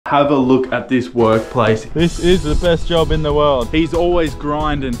Have a look at this workplace. This is the best job in the world. He's always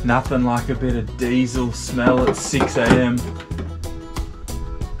grinding. Nothing like a bit of diesel smell at 6 AM.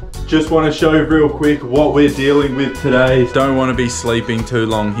 Just want to show you real quick what we're dealing with today. Don't want to be sleeping too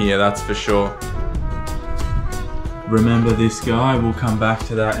long here, that's for sure. Remember this guy, we'll come back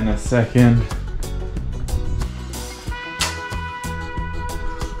to that in a second.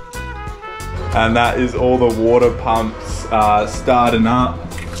 And that is all the water pumps starting up.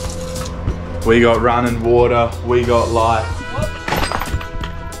 We got running water, we got lights.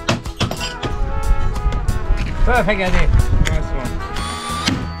 Perfect idea. Nice one.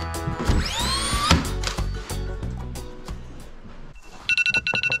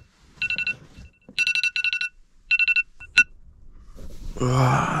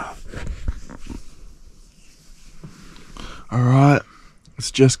 Alright, it's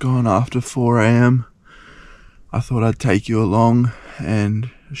just gone after 4 AM. I thought I'd take you along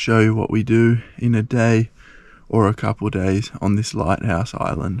and show you what we do in a day or a couple days on this lighthouse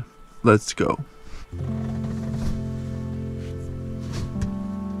island. Let's go.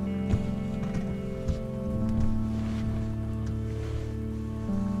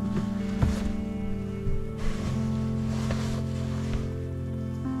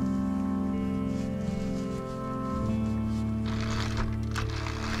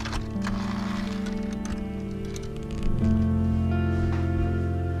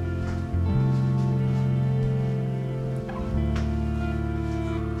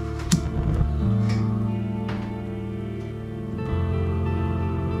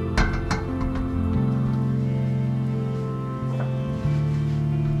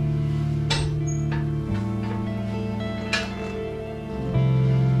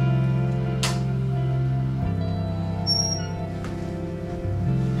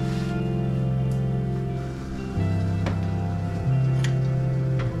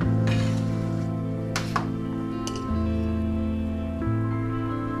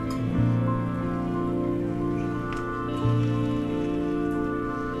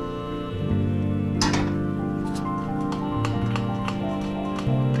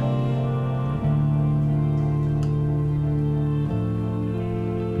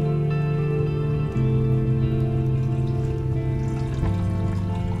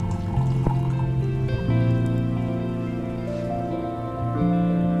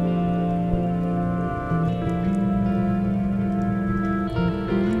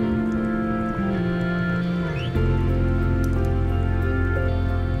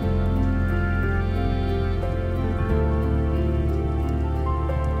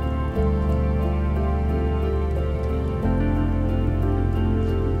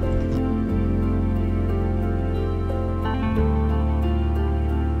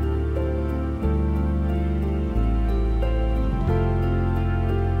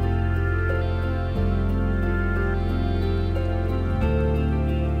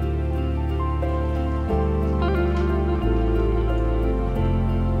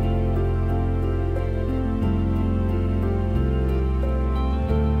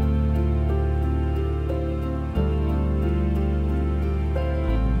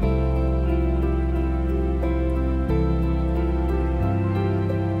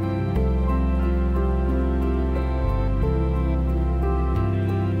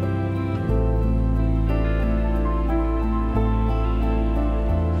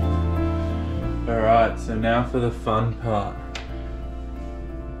 So now for the fun part.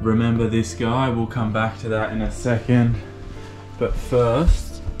 Remember this guy, we'll come back to that in a second. But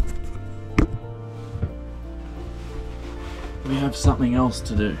first, we have something else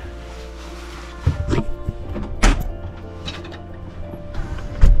to do.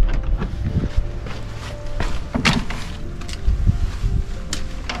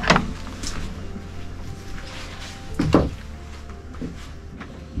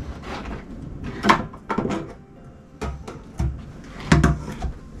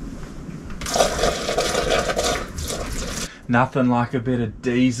 Nothing like a bit of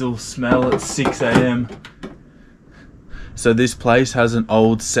diesel smell at 6 AM. So this place has an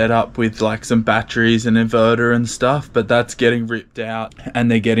old setup with like some batteries and inverter and stuff, but that's getting ripped out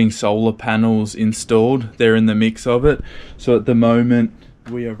and they're getting solar panels installed. They're in the mix of it. So at the moment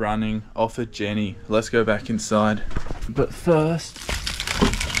we are running off of Jenny. Let's go back inside. But first,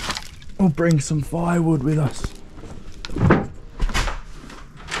 we'll bring some firewood with us.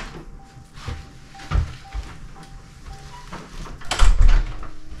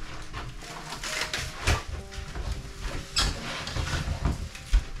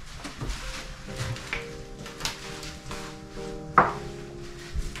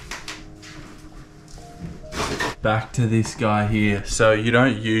 back to this guy here. So you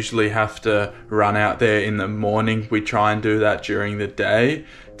don't usually have to run out there in the morning. We try and do that during the day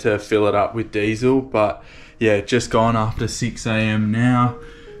to fill it up with diesel, but yeah, just gone after 6 AM now.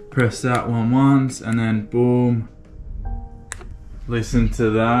 Press that one once and then boom. Listen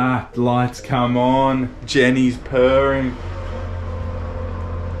to that, lights come on, Jenny's purring.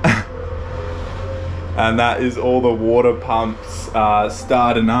 And that is all the water pumps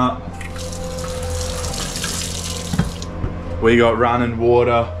starting up. We got running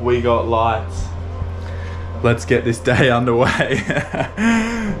water, we got lights. Let's get this day underway.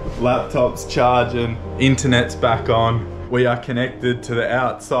 Laptop's charging, internet's back on. We are connected to the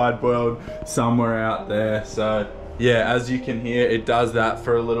outside world somewhere out there. So yeah, as you can hear, it does that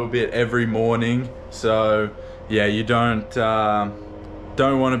for a little bit every morning. So yeah, you don't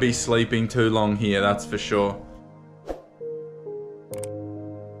want to be sleeping too long here, that's for sure.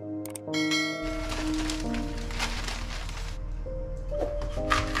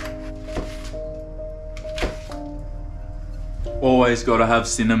 Always gotta have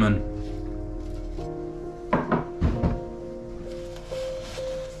cinnamon.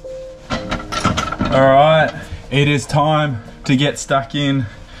 Alright, it is time to get stuck in.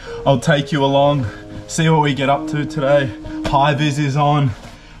 I'll take you along, see what we get up to today. High vis is on,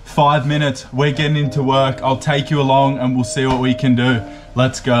 5 minutes, we're getting into work. I'll take you along and we'll see what we can do.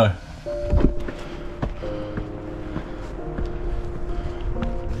 Let's go.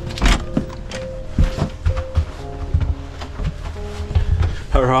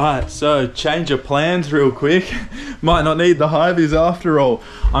 Alright, so change of plans real quick. Might not need the high vis after all.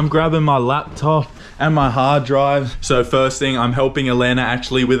 I'm grabbing my laptop and my hard drive. So first thing, I'm helping Elena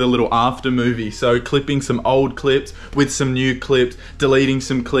actually with a little after movie. So clipping some old clips with some new clips, deleting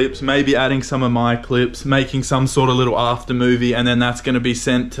some clips, maybe adding some of my clips, making some sort of little after movie, and then that's gonna be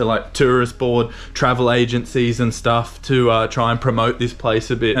sent to like tourist board, travel agencies and stuff to try and promote this place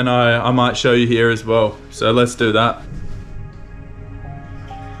a bit. And I might show you here as well. So let's do that.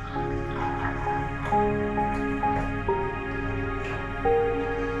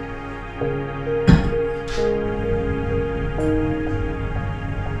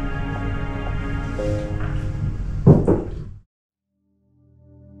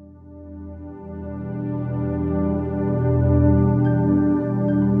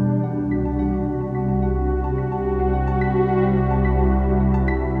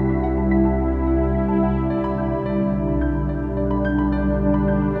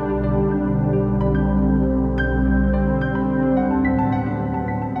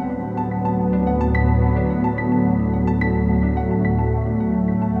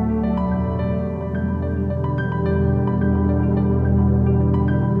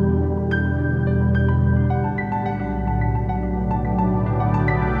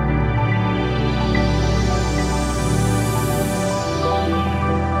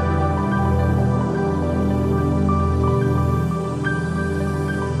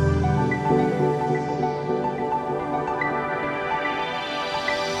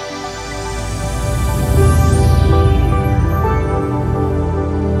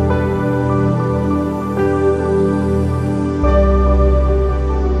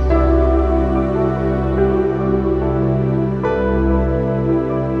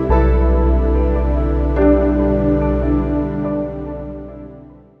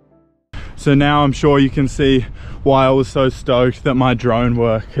 So now I'm sure you can see why I was so stoked that my drone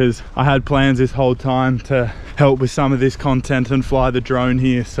worked, because I had plans this whole time to help with some of this content and fly the drone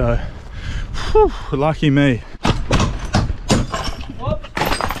here. So whew, lucky me.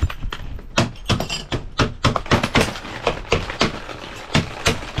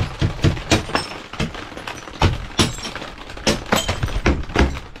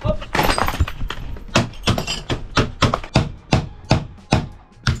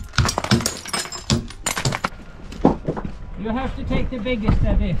 You have to take the biggest,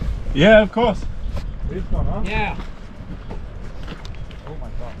 Eddie. Yeah, of course. This one, huh? Yeah. Oh my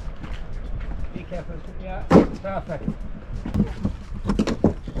god. Be careful. Yeah, perfect.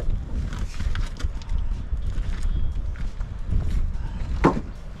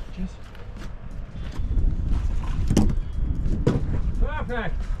 Cheers.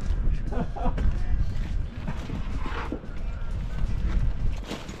 Perfect.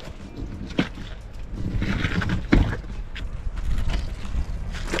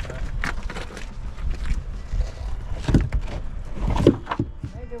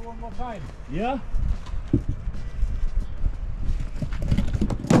 One more time. Yeah.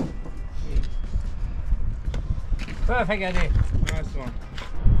 Perfect, Eddie. Nice one.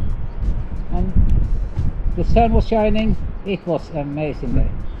 And the sun was shining. It was amazing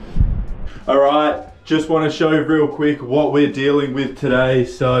day. All right, just want to show you real quick what we're dealing with today.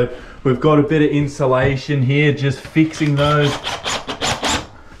 So we've got a bit of insulation here, just fixing those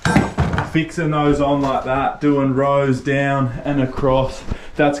on like that, doing rows down and across.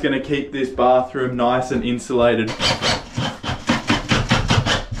 That's going to keep this bathroom nice and insulated.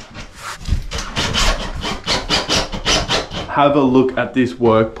 Have a look at this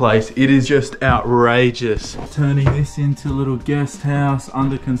workplace. It is just outrageous. Turning this into a little guest house,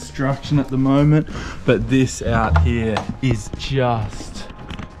 under construction at the moment, but this out here is just...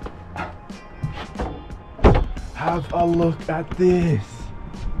 Have a look at this.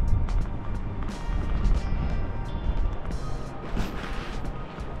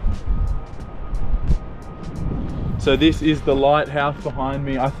 So this is the lighthouse behind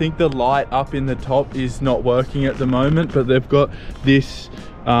me. I think the light up in the top is not working at the moment, but they've got this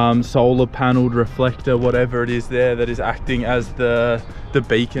solar paneled reflector, whatever it is there, that is acting as the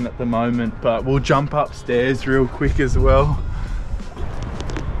beacon at the moment. But we'll jump upstairs real quick as well.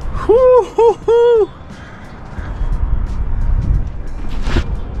 Woo-hoo-hoo.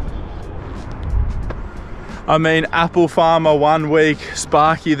 I mean, apple farmer 1 week,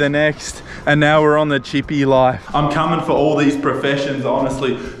 Sparky the next, and now we're on the chippy life. I'm coming for all these professions,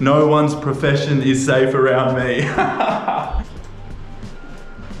 honestly. No one's profession is safe around me.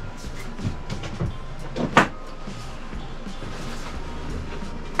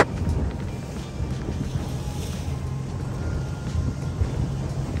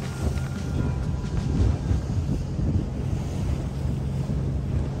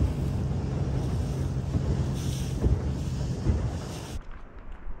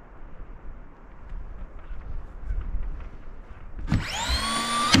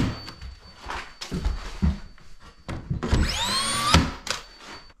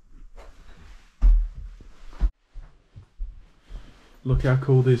 Look how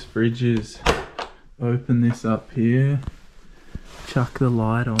cool this fridge is. Open this up here, chuck the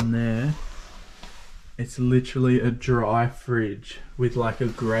light on there. It's literally a dry fridge with like a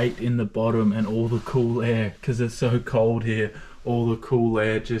grate in the bottom and all the cool air, because it's so cold here. All the cool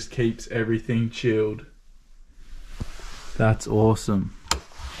air just keeps everything chilled. That's awesome.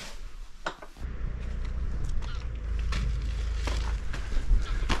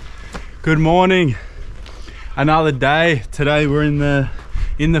 Good morning. Another day. Today we're in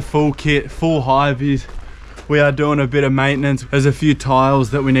the full kit, full high-vis. We are doing a bit of maintenance. There's a few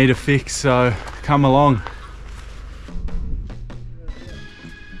tiles that we need to fix, so come along.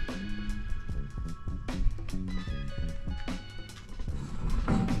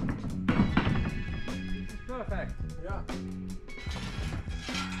 Perfect. Yeah.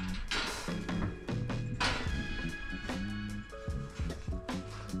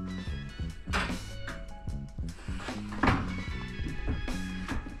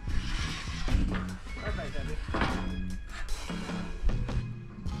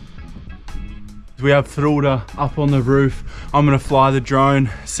 We have Thruda up on the roof. I'm gonna fly the drone,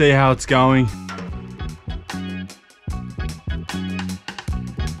 see how it's going.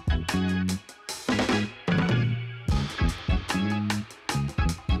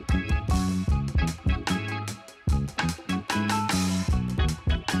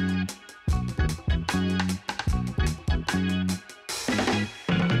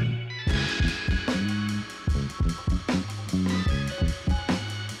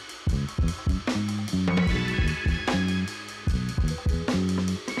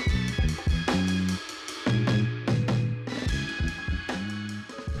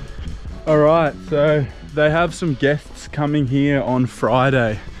 Alright, so they have some guests coming here on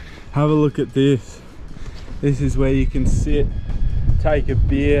Friday. Have a look at this. This is where you can sit, take a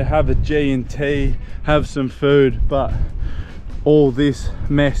beer, have a G&T, have some food, but all this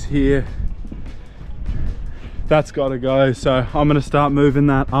mess here, that's gotta go. So I'm gonna start moving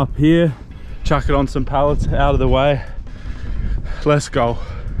that up here, chuck it on some pallets out of the way. Let's go.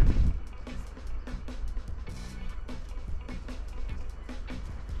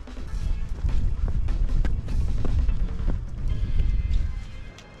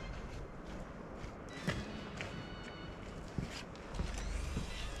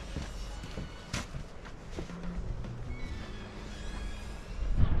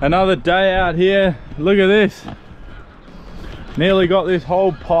 Another day out here. Look at this. Nearly got this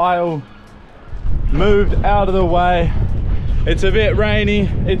whole pile moved out of the way. It's a bit rainy,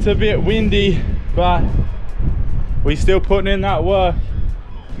 it's a bit windy, but we're still putting in that work.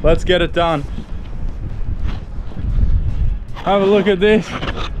 Let's get it done. Have a look at this.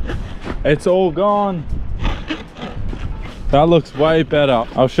 It's all gone. That looks way better.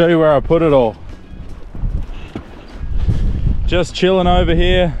 I'll show you where I put it all. Just chilling over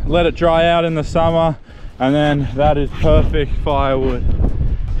here, let it dry out in the summer, and then that is perfect firewood.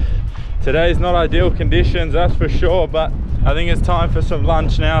 Today's not ideal conditions, that's for sure, but I think it's time for some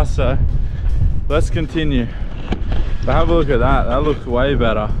lunch now, so let's continue. But have a look at that, that looks way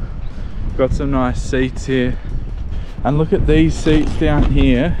better. Got some nice seats here. And look at these seats down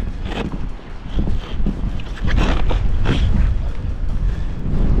here.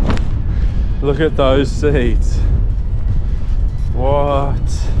 Look at those seats. What?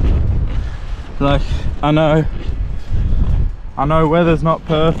 Like, I know weather's not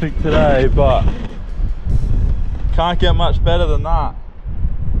perfect today, but can't get much better than that.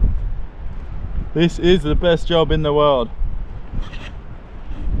 This is the best job in the world.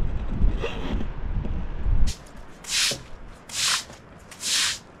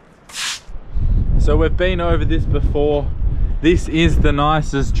 So we've been over this before. This is the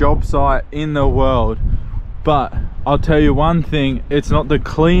nicest job site in the world, but I'll tell you one thing, it's not the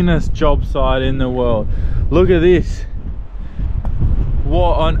cleanest job site in the world. Look at this.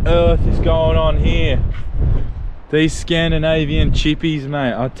 What on earth is going on here? These Scandinavian chippies,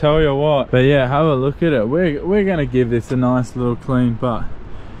 mate, I tell you what. But yeah, have a look at it. We're gonna give this a nice little clean, but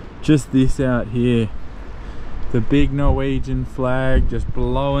just this out here, the big Norwegian flag just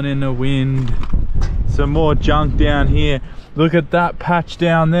blowing in the wind. Some more junk down here. Look at that patch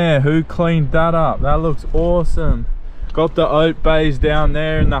down there. Who cleaned that up? That looks awesome. Got the oat bays down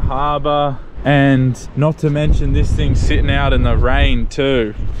there in the harbour, and not to mention this thing sitting out in the rain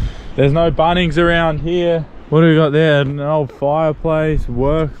too. There's no Bunnings around here. What do we got there? An old fireplace,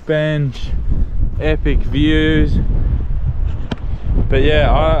 workbench, epic views. But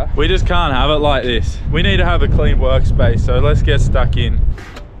yeah, we just can't have it like this. We need to have a clean workspace, so let's get stuck in.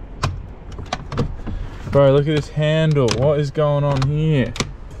 Bro, look at this handle. What is going on here?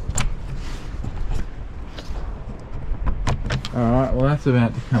 Alright, well that's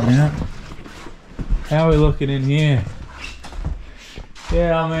about to come out. How are we looking in here?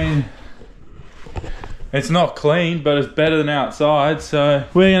 Yeah, I mean, it's not clean, but it's better than outside, so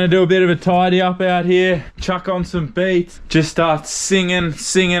we're gonna do a bit of a tidy up out here, chuck on some beats, just start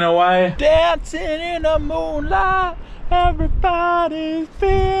singing away. Dancing in the moonlight, everybody's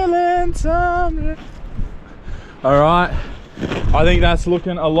feeling something. Alright, I think that's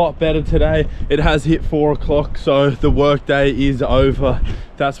looking a lot better today. It has hit 4 o'clock, so the work day is over.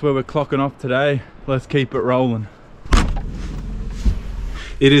 That's where we're clocking off today. Let's keep it rolling.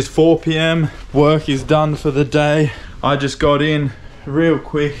 It is 4 p.m, work is done for the day. I just got in real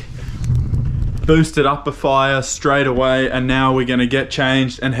quick, boosted up a fire straight away, and now we're gonna get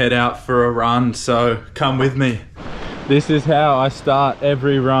changed and head out for a run, so come with me. This is how I start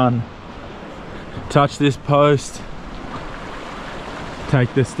every run. Touch this post,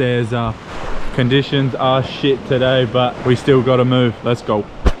 take the stairs up. Conditions are shit today, but we still gotta move. Let's go.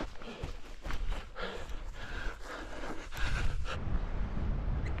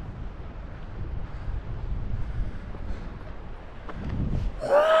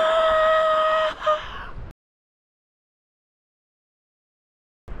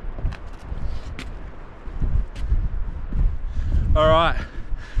 All right,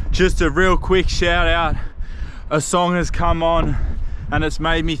 just a real quick shout out. A song has come on and it's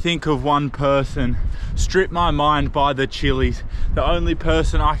made me think of one person. Strip My Mind by the Chili's. The only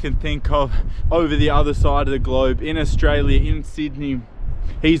person I can think of over the other side of the globe, in Australia, in Sydney.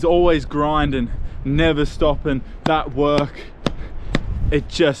 He's always grinding, never stopping. That work, it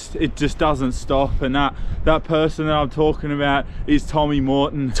just doesn't stop. And that person that I'm talking about is Tommy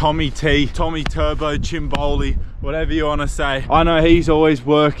Morton, Tommy T, Tommy Turbo Chimboli, whatever you want to say. I know he's always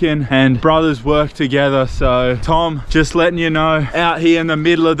working, and brothers work together. So Tom, just letting you know, out here in the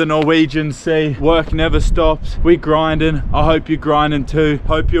middle of the Norwegian Sea, work never stops. We grinding. I hope you're grinding too.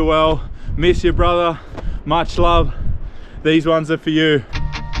 Hope you're well. Miss you, brother. Much love. These ones are for you.